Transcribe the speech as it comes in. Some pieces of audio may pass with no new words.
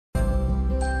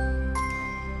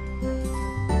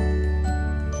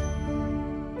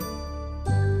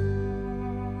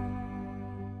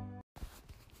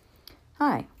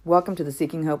Hi, welcome to the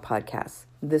Seeking Hope podcast.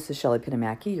 This is Shelley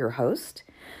Pinamaki, your host.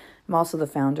 I'm also the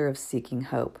founder of Seeking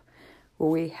Hope,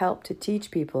 where we help to teach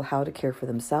people how to care for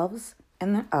themselves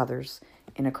and their others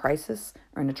in a crisis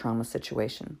or in a trauma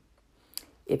situation.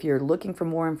 If you're looking for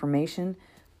more information,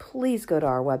 please go to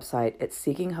our website at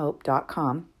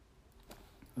seekinghope.com,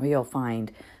 where you'll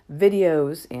find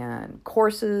videos and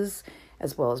courses,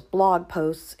 as well as blog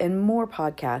posts and more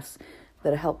podcasts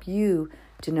that help you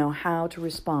to know how to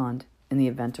respond in the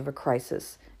event of a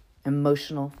crisis,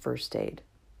 emotional first aid.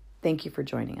 Thank you for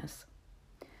joining us.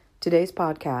 Today's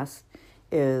podcast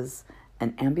is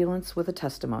an ambulance with a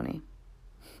testimony.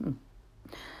 We're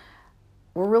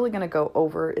really going to go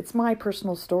over, it's my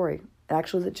personal story,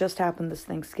 actually, that just happened this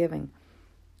Thanksgiving.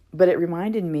 But it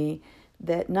reminded me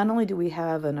that not only do we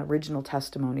have an original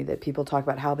testimony that people talk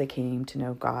about how they came to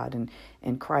know God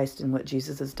and Christ and what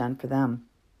Jesus has done for them,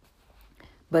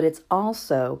 but it's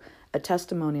also a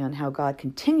testimony on how God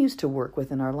continues to work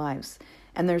within our lives.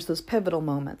 And there's those pivotal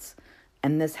moments,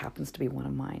 and this happens to be one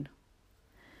of mine.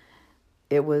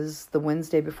 It was the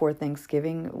Wednesday before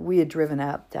Thanksgiving. We had driven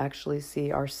up to actually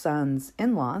see our son's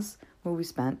in-laws, where we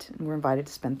were invited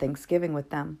to spend Thanksgiving with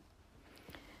them.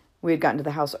 We had gotten to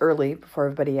the house early before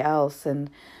everybody else, and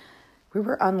we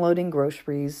were unloading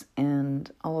groceries, and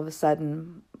all of a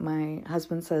sudden, my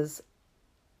husband says,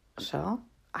 "Shell,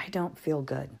 I don't feel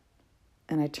good."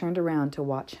 And I turned around to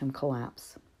watch him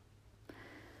collapse.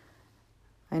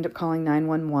 I ended up calling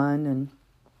 911,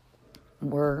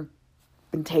 and we're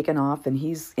been taken off, and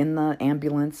he's in the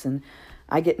ambulance, and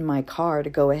I get in my car to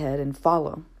go ahead and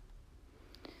follow.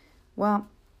 Well,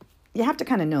 you have to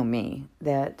kind of know me,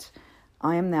 that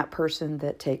I am that person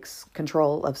that takes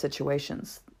control of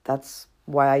situations. That's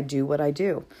why I do what I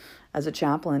do. As a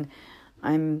chaplain,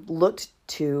 I'm looked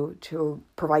to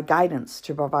provide guidance,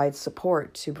 to provide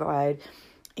support, to provide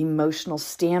emotional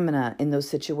stamina in those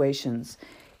situations,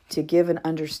 to give an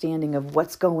understanding of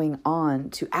what's going on,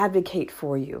 to advocate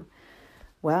for you.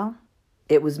 Well,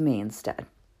 it was me instead.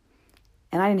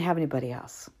 And I didn't have anybody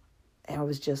else. I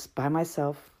was just by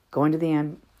myself, going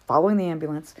to following the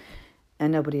ambulance,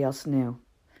 and nobody else knew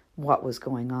what was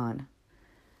going on.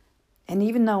 And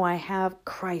even though I have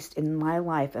Christ in my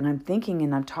life, and I'm thinking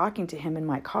and I'm talking to him in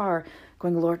my car,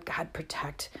 going, Lord God,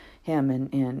 protect him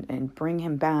and bring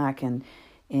him back and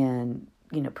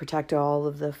protect all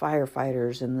of the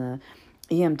firefighters and the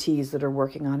EMTs that are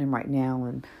working on him right now.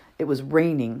 And it was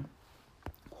raining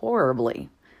horribly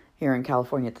here in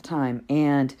California at the time.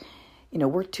 And,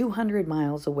 we're 200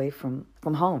 miles away from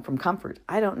home, from comfort.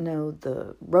 I don't know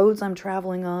the roads I'm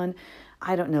traveling on.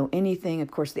 I don't know anything.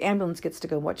 Of course, the ambulance gets to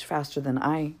go much faster than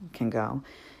I can go.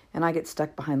 And I get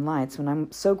stuck behind lights. And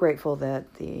I'm so grateful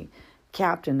that the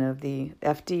captain of the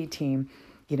FD team,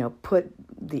 put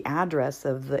the address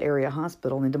of the area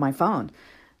hospital into my phone.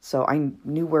 So I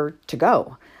knew where to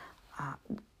go.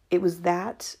 It was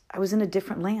that I was in a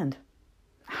different land.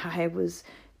 I was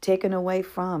taken away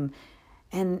from.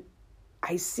 And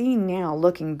I see now,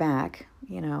 looking back,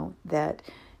 that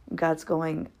God's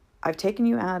going, I've taken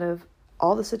you out of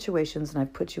all the situations and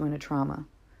I've put you in a trauma.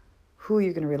 Who are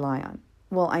you going to rely on?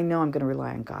 Well, I know I'm going to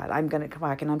rely on God. I'm going to come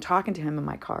back, and I'm talking to him in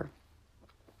my car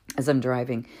as I'm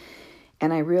driving.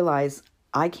 And I realize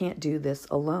I can't do this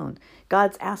alone.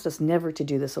 God's asked us never to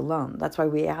do this alone. That's why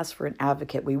we ask for an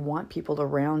advocate. We want people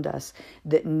around us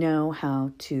that know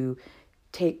how to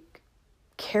take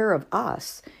care of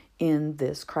us in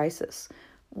this crisis.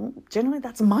 Generally,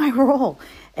 that's my role.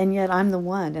 And yet I'm the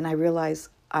one, and I realize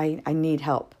I need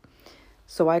help.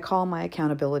 So I call my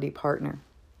accountability partner,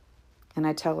 and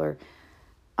I tell her,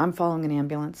 I'm following an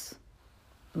ambulance.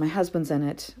 My husband's in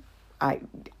it. I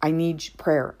need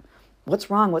prayer.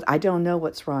 What's wrong? I don't know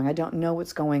what's wrong. I don't know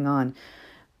what's going on.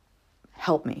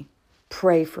 Help me.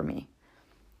 Pray for me.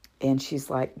 And she's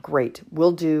like, great,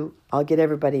 will do. I'll get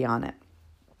everybody on it.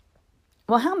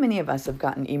 Well, how many of us have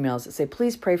gotten emails that say,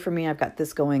 please pray for me, I've got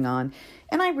this going on?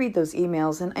 And I read those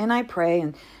emails and I pray,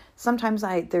 and sometimes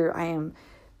the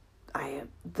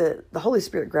Holy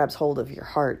Spirit grabs hold of your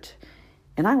heart,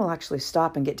 and I will actually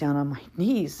stop and get down on my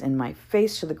knees and my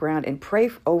face to the ground and pray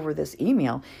over this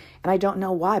email. And I don't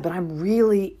know why, but I'm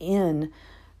really in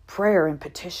prayer and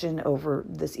petition over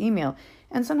this email.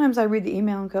 And sometimes I read the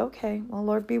email and go, okay, well,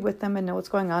 Lord, be with them and know what's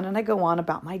going on. And I go on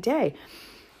about my day.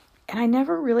 And I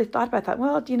never really thought about that.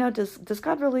 Well, does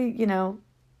God really,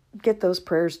 get those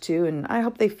prayers too? And I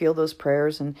hope they feel those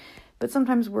prayers. But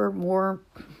sometimes we're more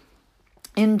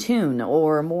in tune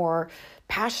or more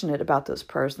passionate about those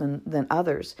prayers than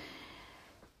others.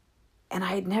 And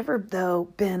I had never, though,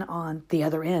 been on the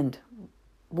other end,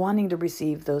 wanting to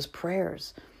receive those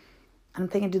prayers. I'm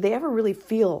thinking, do they ever really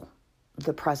feel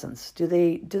the presence? Do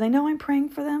they know I'm praying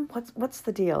for them? What's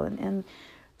the deal? And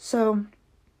so,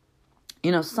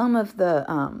 some of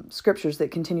the scriptures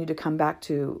that continue to come back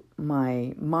to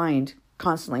my mind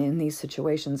constantly in these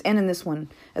situations, and in this one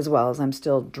as well, as I'm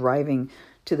still driving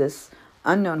to this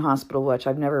unknown hospital, which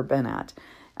I've never been at,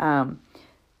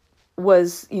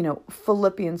 was,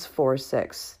 Philippians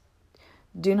 4:6.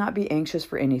 Do not be anxious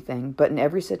for anything, but in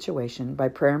every situation, by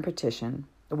prayer and petition,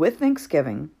 with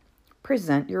thanksgiving,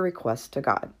 present your requests to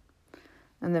God.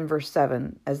 And then verse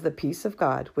 7, as the peace of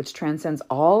God, which transcends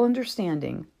all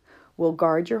understanding, will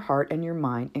guard your heart and your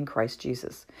mind in Christ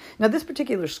Jesus. Now, this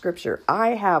particular scripture I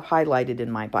have highlighted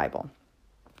in my Bible.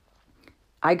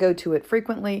 I go to it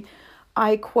frequently.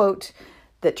 I quote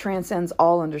that transcends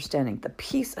all understanding. The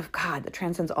peace of God that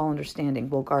transcends all understanding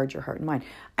will guard your heart and mind.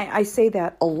 I say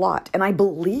that a lot, and I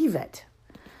believe it.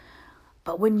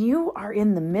 But when you are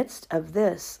in the midst of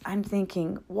this, I'm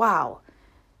thinking, wow.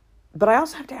 But I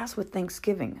also have to ask with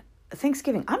thanksgiving.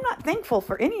 I'm not thankful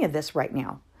for any of this right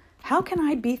now. How can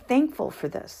I be thankful for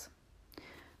this?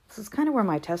 This is kind of where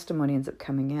my testimony ends up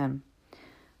coming in.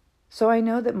 So I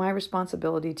know that my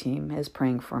responsibility team is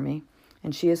praying for me,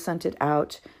 and she has sent it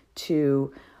out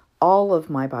to all of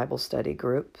my Bible study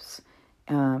groups.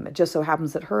 It just so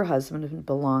happens that her husband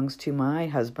belongs to my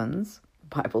husband's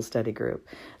Bible study group.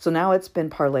 So now it's been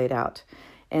parlayed out.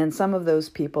 And some of those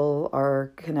people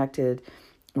are connected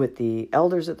with the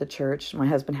elders at the church. My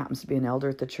husband happens to be an elder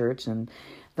at the church. And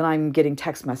then I'm getting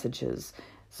text messages.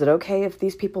 Is it okay if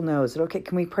these people know? Is it okay?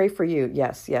 Can we pray for you?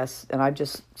 Yes. And I'm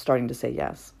just starting to say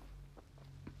yes.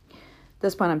 At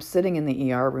this point, I'm sitting in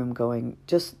the ER room going,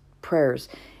 just prayers.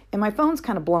 And my phone's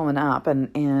kind of blowing up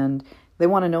and they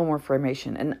want to know more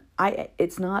information. And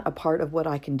it's not a part of what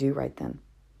I can do right then.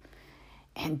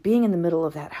 And being in the middle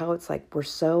of that, how it's like we're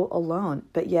so alone,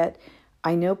 but yet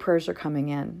I know prayers are coming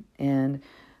in. And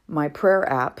my prayer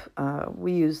app,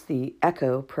 we use the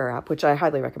Echo prayer app, which I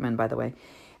highly recommend, by the way,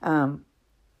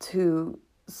 to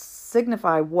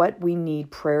signify what we need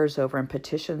prayers over and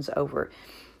petitions over.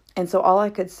 And so all I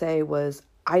could say was,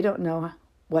 I don't know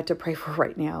what to pray for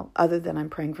right now, other than I'm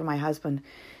praying for my husband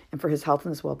and for his health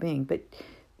and his well-being. But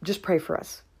just pray for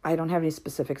us. I don't have any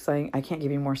specifics. I can't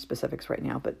give you more specifics right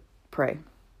now, but pray.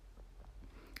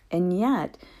 And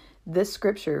yet, this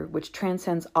scripture, which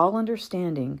transcends all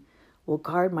understanding, will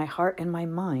guard my heart and my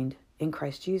mind in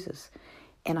Christ Jesus.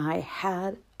 And I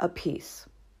had a peace.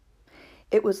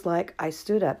 It was like I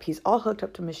stood up. He's all hooked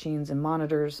up to machines and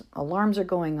monitors. Alarms are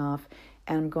going off.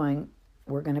 And I'm going,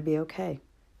 we're going to be okay.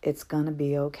 It's going to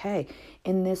be okay.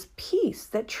 In this peace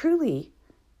that truly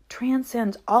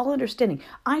transcends all understanding.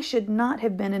 I should not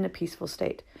have been in a peaceful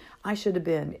state. I should have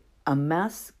been a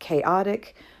mess,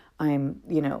 chaotic. I'm,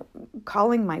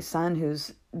 calling my son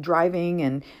who's driving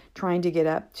and trying to get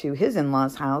up to his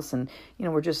in-laws' house. And,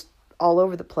 we're just all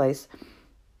over the place.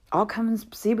 I'll come and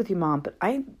see with you, Mom, but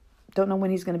I don't know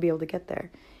when he's going to be able to get there.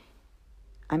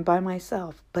 I'm by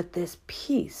myself. But this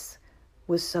peace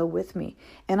was so with me.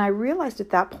 And I realized at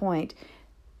that point,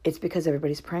 it's because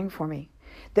everybody's praying for me.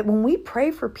 That when we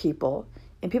pray for people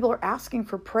and people are asking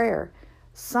for prayer,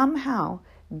 somehow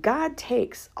God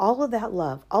takes all of that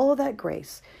love, all of that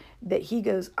grace, that he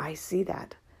goes, I see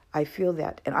that, I feel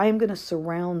that, and I am going to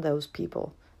surround those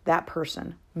people, that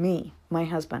person, me, my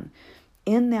husband,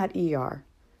 in that ER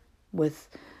with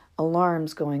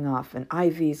alarms going off and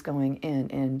IVs going in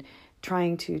and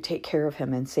trying to take care of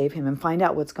him and save him and find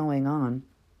out what's going on.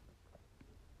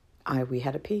 We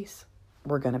had a peace.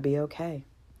 We're going to be okay.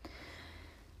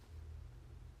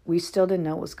 We still didn't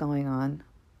know what was going on.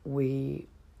 We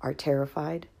are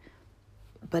terrified.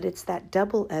 But it's that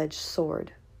double-edged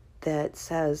sword that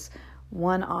says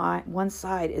one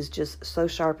side is just so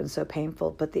sharp and so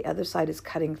painful, but the other side is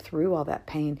cutting through all that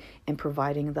pain and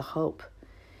providing the hope.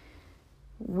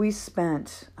 We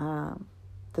spent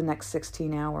the next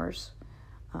 16 hours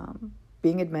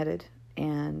being admitted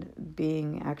and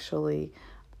being actually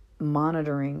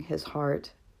monitoring his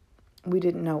heart. We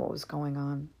didn't know what was going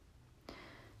on.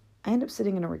 I ended up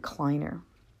sitting in a recliner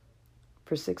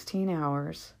for 16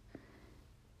 hours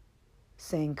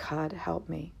saying, God, help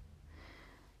me.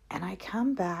 And I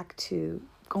come back to,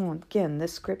 again,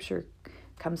 this scripture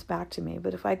comes back to me.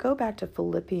 But if I go back to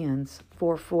Philippians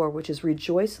 4:4, which is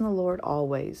rejoice in the Lord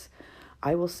always,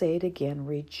 I will say it again,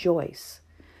 rejoice.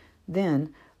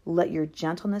 Then let your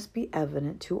gentleness be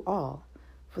evident to all,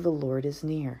 for the Lord is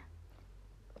near.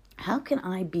 How can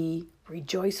I be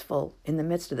rejoiceful in the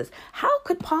midst of this? How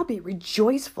could Paul be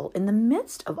rejoiceful in the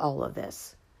midst of all of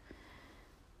this?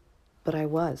 But I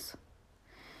was.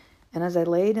 And as I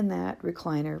laid in that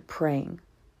recliner praying,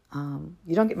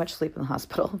 you don't get much sleep in the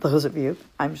hospital, those of you.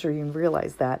 I'm sure you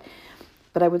realize that.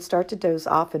 But I would start to doze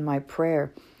off in my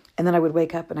prayer, and then I would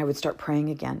wake up and I would start praying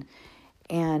again.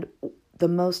 And the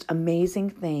most amazing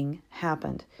thing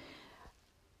happened.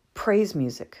 Praise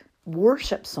music,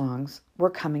 worship songs were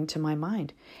coming to my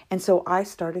mind. And so I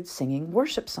started singing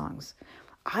worship songs.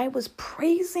 I was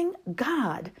praising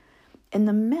God in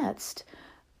the midst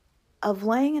of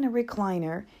laying in a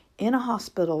recliner in a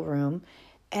hospital room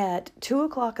at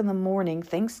 2:00 in the morning,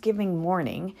 Thanksgiving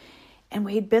morning, and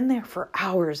we'd been there for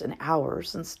hours and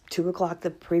hours since 2:00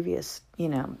 the previous,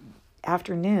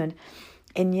 afternoon,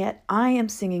 and yet I am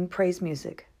singing praise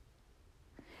music.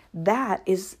 That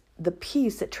is the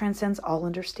peace that transcends all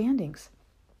understandings.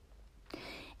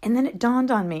 And then it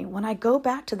dawned on me, when I go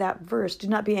back to that verse, do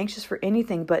not be anxious for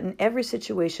anything, but in every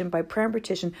situation, by prayer and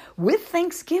petition, with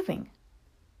thanksgiving,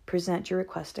 present your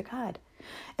request to God.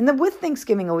 And the with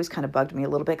thanksgiving always kind of bugged me a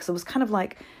little bit, because it was kind of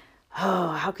like, oh,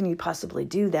 how can you possibly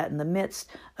do that in the midst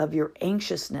of your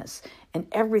anxiousness and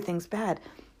everything's bad?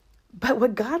 But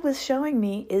what God was showing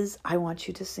me is, I want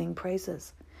you to sing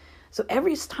praises. So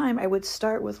every time I would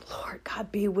start with, Lord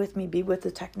God, be with me, be with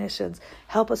the technicians.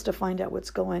 Help us to find out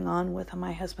what's going on with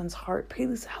my husband's heart.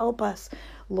 Please help us,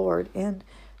 Lord, and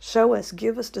show us,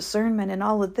 give us discernment and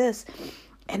all of this.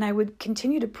 And I would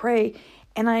continue to pray,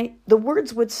 and the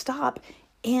words would stop,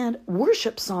 and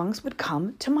worship songs would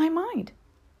come to my mind.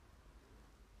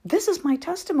 This is my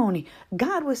testimony.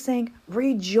 God was saying,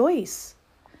 rejoice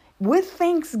with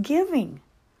thanksgiving.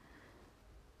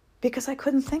 Because I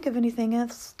couldn't think of anything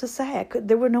else to say.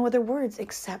 There were no other words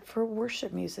except for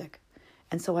worship music.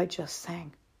 And so I just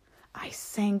sang. I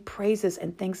sang praises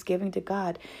and thanksgiving to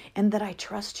God, and that I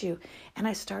trust you. And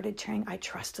I started cheering, I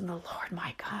trust in the Lord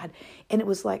my God. And it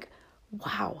was like,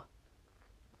 wow.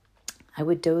 I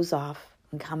would doze off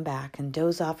and come back, and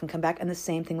doze off and come back. And the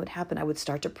same thing would happen. I would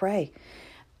start to pray,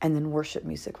 and then worship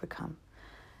music would come.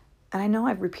 And I know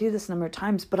I've repeated this a number of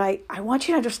times, but I want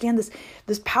you to understand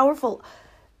this powerful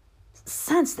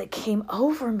sense that came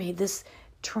over me, this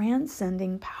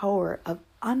transcending power of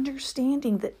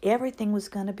understanding that everything was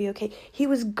going to be okay. He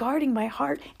was guarding my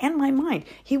heart and my mind.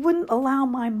 He wouldn't allow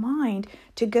my mind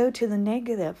to go to the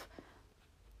negative.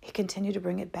 He continued to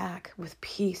bring it back with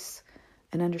peace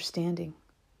and understanding.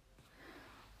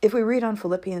 If we read on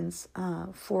Philippians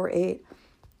 4:8,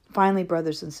 finally,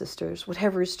 brothers and sisters,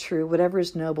 whatever is true, whatever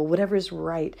is noble, whatever is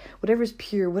right, whatever is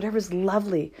pure, whatever is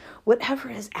lovely, whatever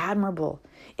is admirable,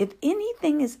 if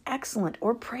anything is excellent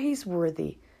or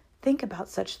praiseworthy, think about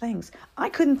such things. I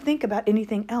couldn't think about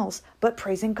anything else but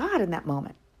praising God in that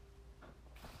moment.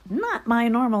 Not my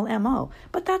normal MO,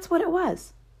 but that's what it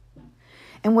was.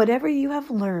 And whatever you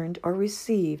have learned or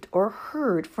received or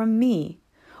heard from me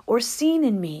or seen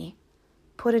in me,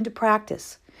 put into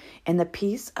practice, and the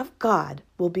peace of God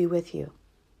will be with you.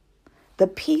 The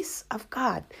peace of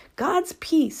God, God's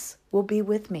peace will be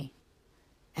with me.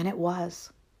 And it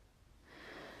was.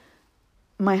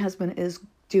 My husband is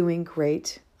doing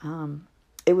great.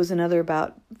 It was another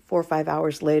about 4 or 5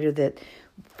 hours later that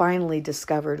finally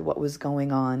discovered what was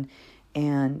going on,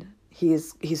 and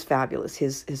he's fabulous.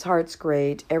 His heart's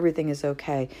great. Everything is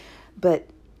okay. But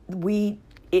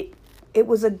it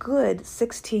was a good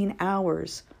 16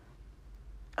 hours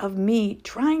of me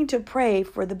trying to pray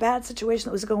for the bad situation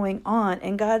that was going on,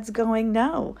 and God's going,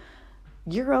 no,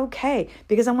 you're okay,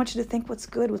 because I want you to think what's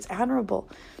good, what's admirable.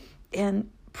 And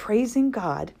praising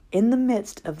God in the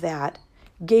midst of that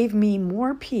gave me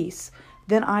more peace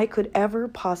than I could ever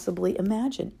possibly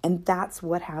imagine. And that's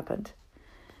what happened.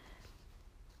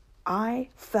 I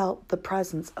felt the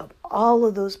presence of all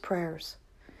of those prayers.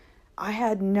 I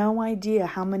had no idea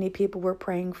how many people were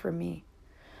praying for me.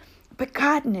 But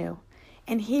God knew.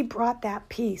 And He brought that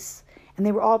peace. And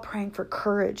they were all praying for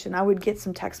courage. And I would get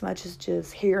some text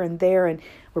messages here and there. And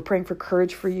we're praying for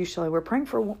courage for you, Shelley. We're praying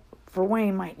for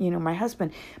Wayne, my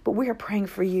husband. But we are praying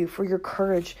for you, for your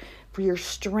courage, for your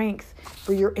strength,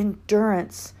 for your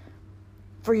endurance,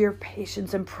 for your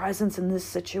patience and presence in this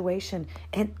situation.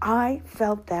 And I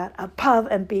felt that above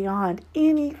and beyond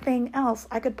anything else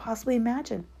I could possibly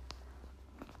imagine.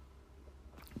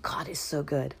 God is so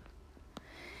good.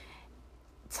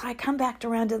 So I come back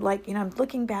around to I'm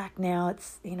looking back now.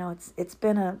 It's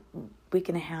been a week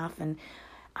and a half, and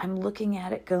I'm looking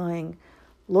at it going,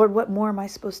 Lord, what more am I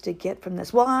supposed to get from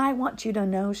this? Well, I want you to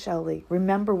know, Shelley,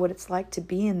 remember what it's like to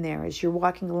be in there as you're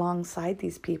walking alongside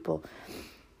these people.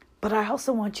 But I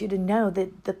also want you to know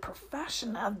that the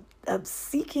profession of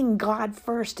seeking God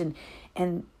first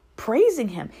and praising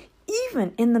Him,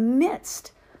 even in the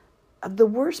midst of the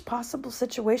worst possible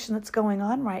situation that's going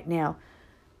on right now,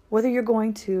 whether you're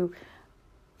going to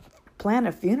plan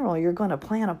a funeral or you're going to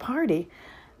plan a party,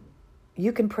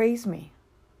 you can praise me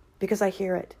because I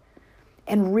hear it.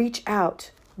 and reach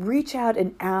out. Reach out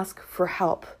and ask for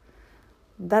help.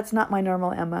 That's not my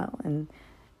normal MO, and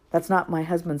that's not my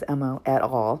husband's MO at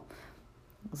all.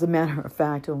 As a matter of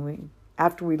fact,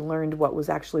 after we learned what was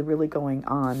actually really going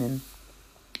on, and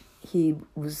he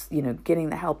was, getting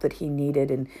the help that he needed,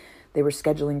 and they were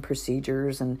scheduling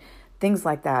procedures and things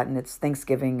like that, and it's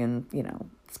Thanksgiving, and,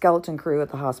 skeleton crew at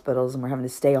the hospitals, and we're having to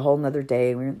stay a whole nother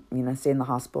day. We're, stay in the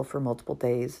hospital for multiple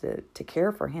days to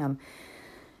care for him.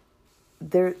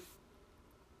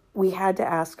 We had to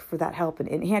ask for that help,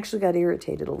 and he actually got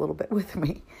irritated a little bit with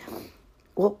me.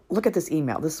 Well, look at this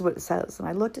email. This is what it says. And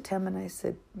I looked at him and I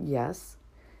said, yes.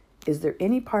 Is there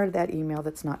any part of that email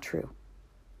that's not true?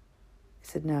 He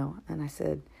said, no. And I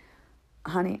said,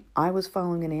 honey, I was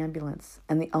following an ambulance,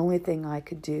 and the only thing I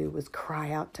could do was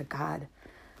cry out to God.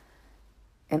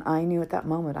 And I knew at that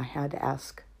moment I had to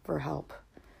ask for help.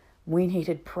 We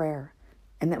needed prayer,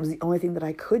 and that was the only thing that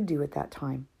I could do at that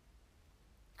time.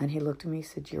 And he looked at me and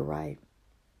said, you're right.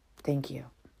 Thank you.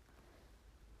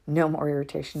 No more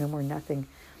irritation, no more nothing.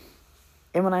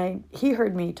 And when he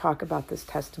heard me talk about this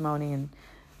testimony and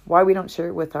why we don't share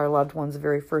it with our loved ones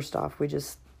very first off, we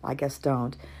just, I guess,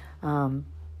 don't.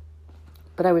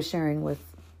 But I was sharing with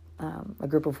a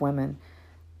group of women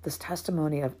this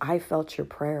testimony of, I felt your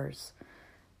prayers.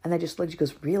 And they just looked, he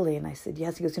goes, really? And I said,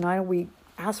 yes. He goes, I know we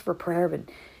ask for prayer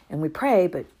and we pray,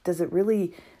 but does it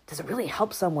really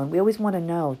help someone? We always want to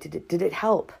know, did it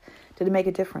help? Did it make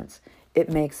a difference? It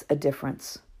makes a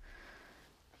difference.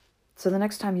 So the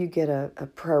next time you get a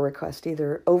prayer request,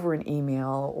 either over an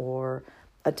email or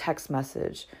a text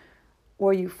message,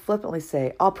 or you flippantly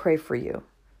say, I'll pray for you.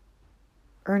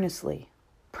 Earnestly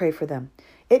pray for them.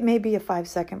 It may be a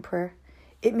 5-second prayer.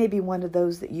 It may be one of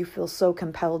those that you feel so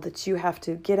compelled that you have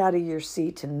to get out of your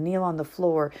seat and kneel on the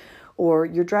floor, or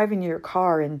you're driving your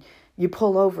car and you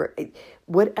pull over.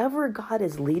 Whatever God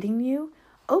is leading you,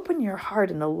 open your heart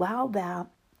and allow that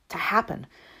to happen.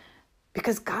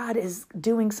 Because God is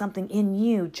doing something in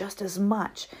you just as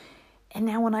much. And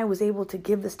now when I was able to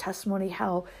give this testimony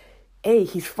how,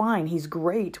 he's fine, he's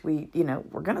great. We're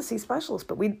going to see specialists,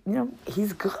 but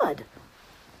he's good.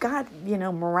 God,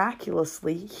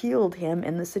 miraculously healed him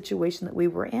in the situation that we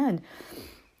were in.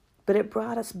 But it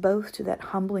brought us both to that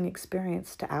humbling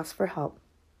experience to ask for help.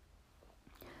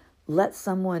 Let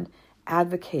someone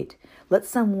advocate. Let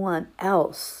someone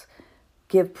else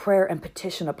give prayer and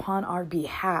petition upon our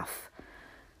behalf,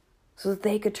 so that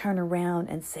they could turn around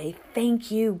and say,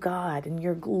 thank you, God, and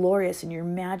you're glorious and your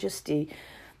majesty,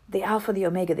 the Alpha, the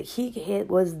Omega, that he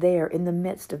was there in the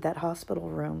midst of that hospital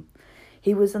room.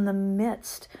 He was in the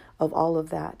midst of all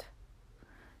of that.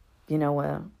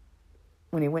 When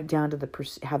he went down to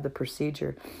have the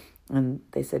procedure, and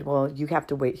they said, well, you have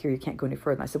to wait here. You can't go any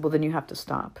further. And I said, well, then you have to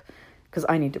stop, because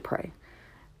I need to pray.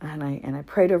 And I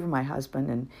prayed over my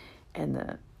husband, and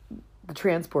the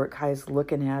transport guy's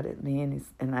looking at me,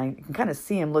 and I can kind of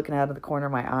see him looking out of the corner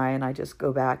of my eye, and I just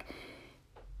go back,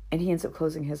 and he ends up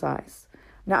closing his eyes.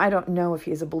 Now, I don't know if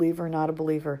he's a believer or not a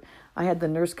believer. I had the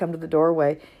nurse come to the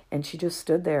doorway, and she just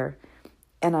stood there,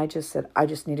 and I just said, I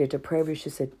just needed to pray over you. She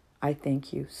said, I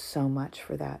thank you so much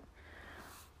for that.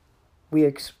 We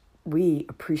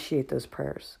appreciate those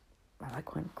prayers. I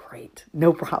like one, great,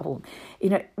 no problem.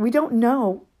 We don't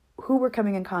know who we're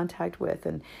coming in contact with.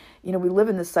 And, we live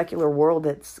in this secular world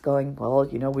that's going, well,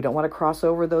 we don't want to cross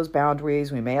over those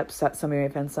boundaries. We may upset somebody, may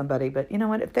offend somebody. But you know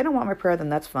what? If they don't want my prayer, then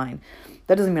that's fine.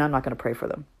 That doesn't mean I'm not going to pray for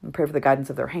them. I pray for the guidance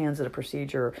of their hands at a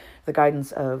procedure, the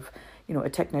guidance of, a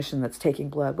technician that's taking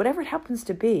blood, whatever it happens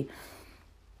to be.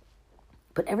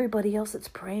 But everybody else that's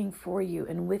praying for you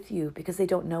and with you because they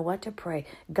don't know what to pray,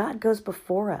 God goes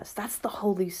before us. That's the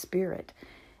Holy Spirit.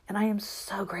 And I am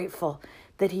so grateful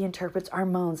that he interprets our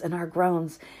moans and our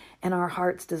groans and our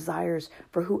heart's desires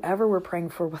for whoever we're praying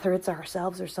for, whether it's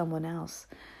ourselves or someone else.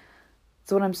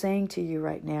 So what I'm saying to you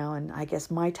right now, and I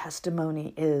guess my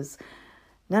testimony is,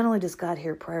 not only does God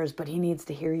hear prayers, but he needs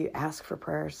to hear you ask for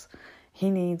prayers. He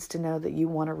needs to know that you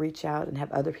want to reach out and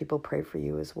have other people pray for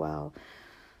you as well.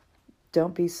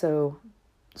 Don't be so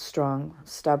strong,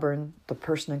 stubborn, the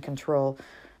person in control,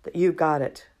 that you've got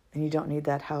it and you don't need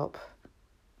that help.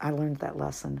 I learned that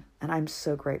lesson, and I'm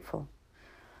so grateful.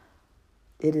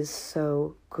 It is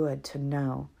so good to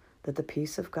know that the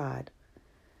peace of God,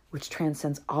 which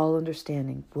transcends all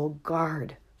understanding, will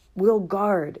guard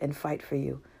and fight for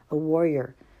you, a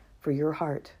warrior for your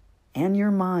heart and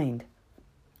your mind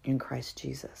in Christ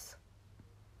Jesus.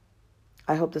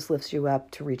 I hope this lifts you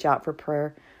up to reach out for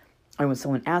prayer. And when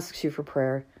someone asks you for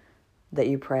prayer, that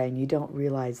you pray and you don't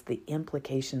realize the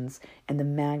implications and the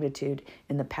magnitude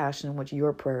and the passion in which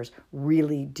your prayers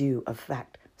really do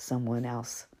affect someone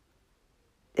else.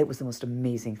 it was the most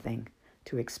amazing thing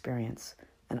to experience,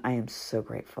 and I am so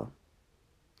grateful.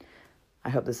 I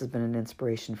hope this has been an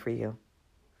inspiration for you.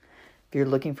 If you're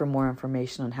looking for more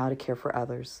information on how to care for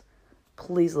others,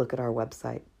 please look at our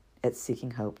website at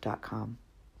seekinghope.com.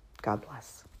 God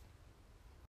bless.